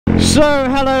So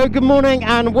hello, good morning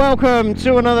and welcome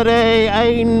to another day,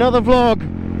 another vlog,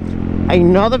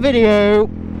 another video.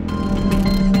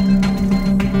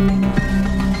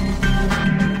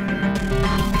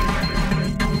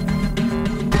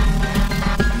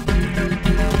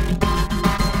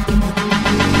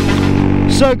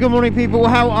 So good morning people,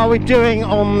 how are we doing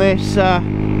on this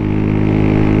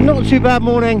not too bad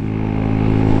morning?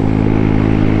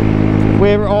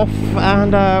 We're off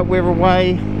and we're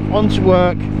away onto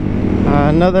work.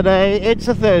 Another day. It's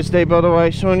a Thursday, by the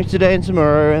way, so only today and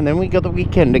tomorrow, and then we got the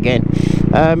weekend again.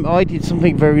 I did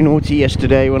something very naughty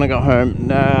yesterday when I got home.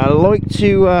 I like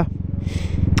to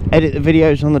edit the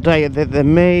videos on the day that they're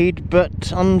made,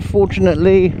 but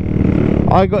unfortunately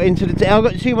I got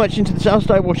too much into the I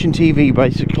started watching TV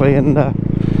basically, and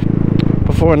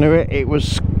before I knew it, it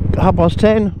was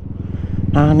 10:30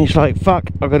 and it's like, fuck,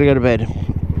 I've got to go to bed.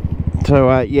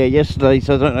 So yeah, yesterday,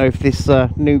 so I don't know if this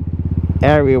new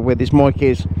area where this mic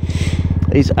is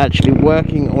actually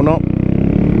working or not.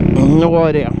 No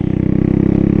idea.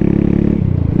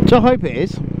 So I hope it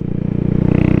is.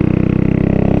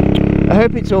 I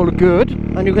hope it's all good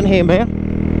and you can hear me.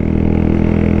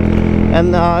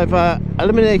 And I've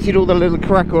eliminated all the little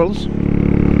crackles,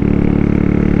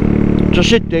 which I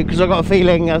should do, because I got a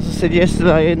feeling, as I said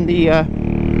yesterday in the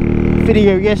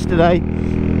video yesterday,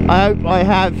 I hope I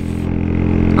have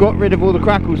got rid of all the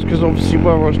crackles, because obviously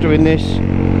while I was doing this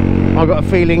I got a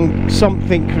feeling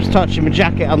something was touching my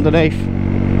jacket underneath,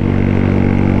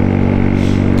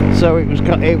 so it was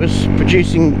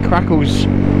producing crackles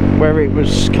where it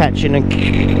was catching and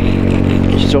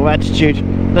sort of attitude.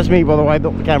 That's me, by the way,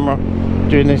 not the camera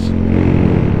doing this.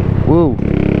 Woo.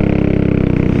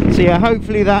 So yeah,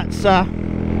 hopefully that's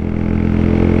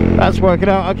working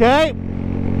out okay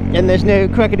and there's no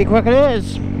crackety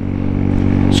crackers.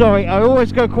 Sorry, I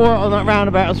always go quiet on that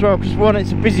roundabout as well, because one,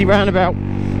 it's a busy roundabout,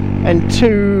 and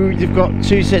two, you've got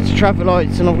two sets of traffic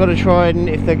lights, and I've got to try and,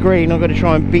 if they're green, I've got to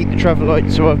try and beat the traffic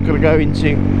lights, so I've got to go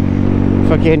into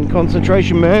fucking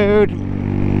concentration mode.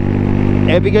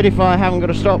 It'd be good if I haven't got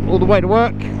to stop all the way to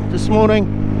work this morning,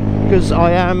 because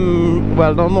I am,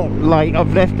 well, I'm not late,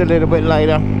 I've left a little bit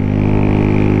later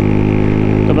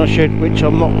than I should, which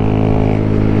I'm not.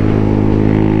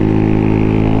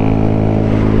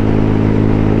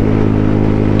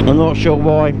 I'm not sure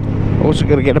why. I'm also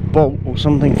going to get a bolt or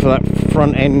something for that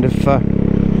front end of,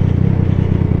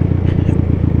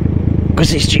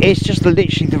 because it's just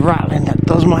literally the rattling that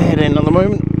does my head in at the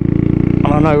moment, and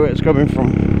I know where it's coming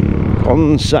from.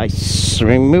 Concise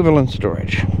removal and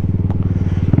storage.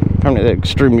 Apparently they're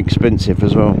extremely expensive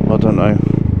as well. I don't know.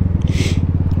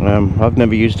 I've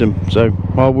never used them, so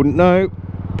I wouldn't know.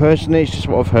 Personally, it's just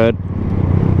what I've heard.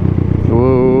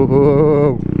 Whoa,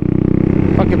 whoa.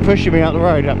 Fucking pushing me out the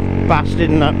road, that bastard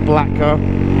in that black car.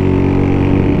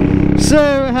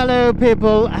 So hello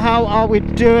people, how are we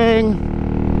doing?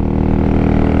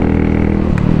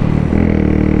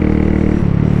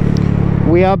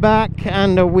 We are back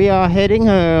and we are heading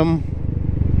home.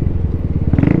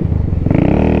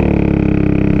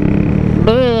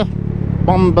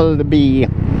 Bumblebee.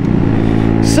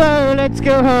 So let's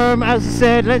go home. As I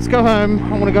said, let's go home.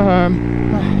 I want to go home.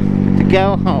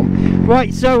 Go home.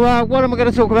 Right, so what am I going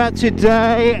to talk about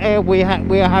today? We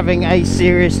are having a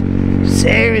seriously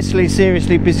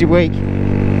busy week.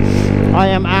 I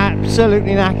am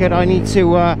absolutely knackered. I need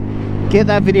to get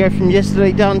that video from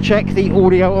yesterday done, check the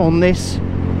audio on this.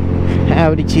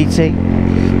 Howdy TT.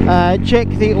 Check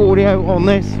the audio on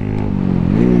this.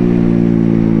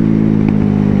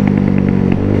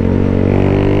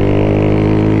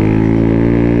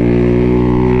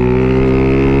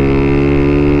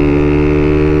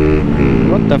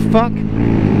 Fuck,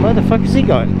 where the fuck is he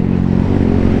going?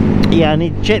 Yeah, I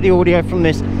need to check the audio from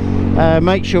this,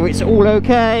 make sure it's all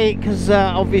okay, because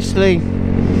obviously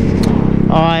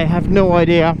I have no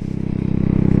idea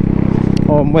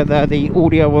on whether the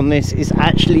audio on this is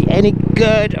actually any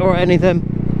good or anything.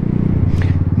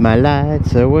 My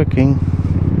lights are working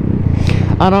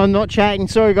and I'm not chatting,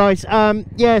 sorry guys.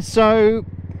 Yeah, so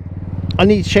I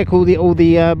need to check all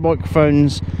the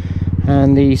microphones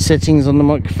and the settings on the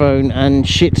microphone and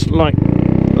shit like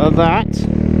that,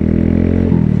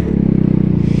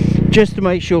 just to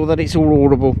make sure that it's all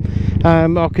audible.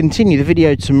 I'll continue the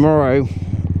video tomorrow.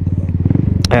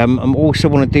 I'm also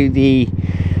want to do the,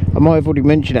 I might have already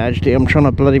mentioned it actually, I'm trying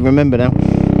to bloody remember now,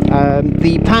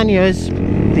 the panniers,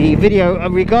 the video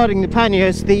regarding the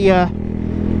panniers, the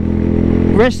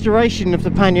restoration of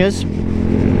the panniers.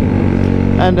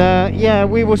 And yeah,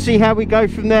 we will see how we go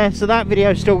from there. So that video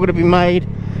is still going to be made,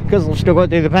 because I've still got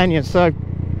to do the panniers. So,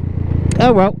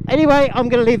 oh well. Anyway, I'm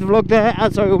going to leave the vlog there,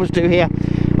 as I always do here.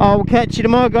 I will catch you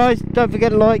tomorrow, guys. Don't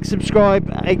forget to like, subscribe,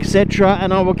 etc.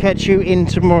 And I will catch you in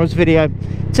tomorrow's video.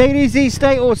 Take it easy,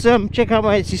 stay awesome. Check out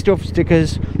my Etsy store for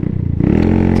stickers.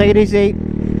 Take it easy.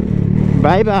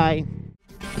 Bye bye.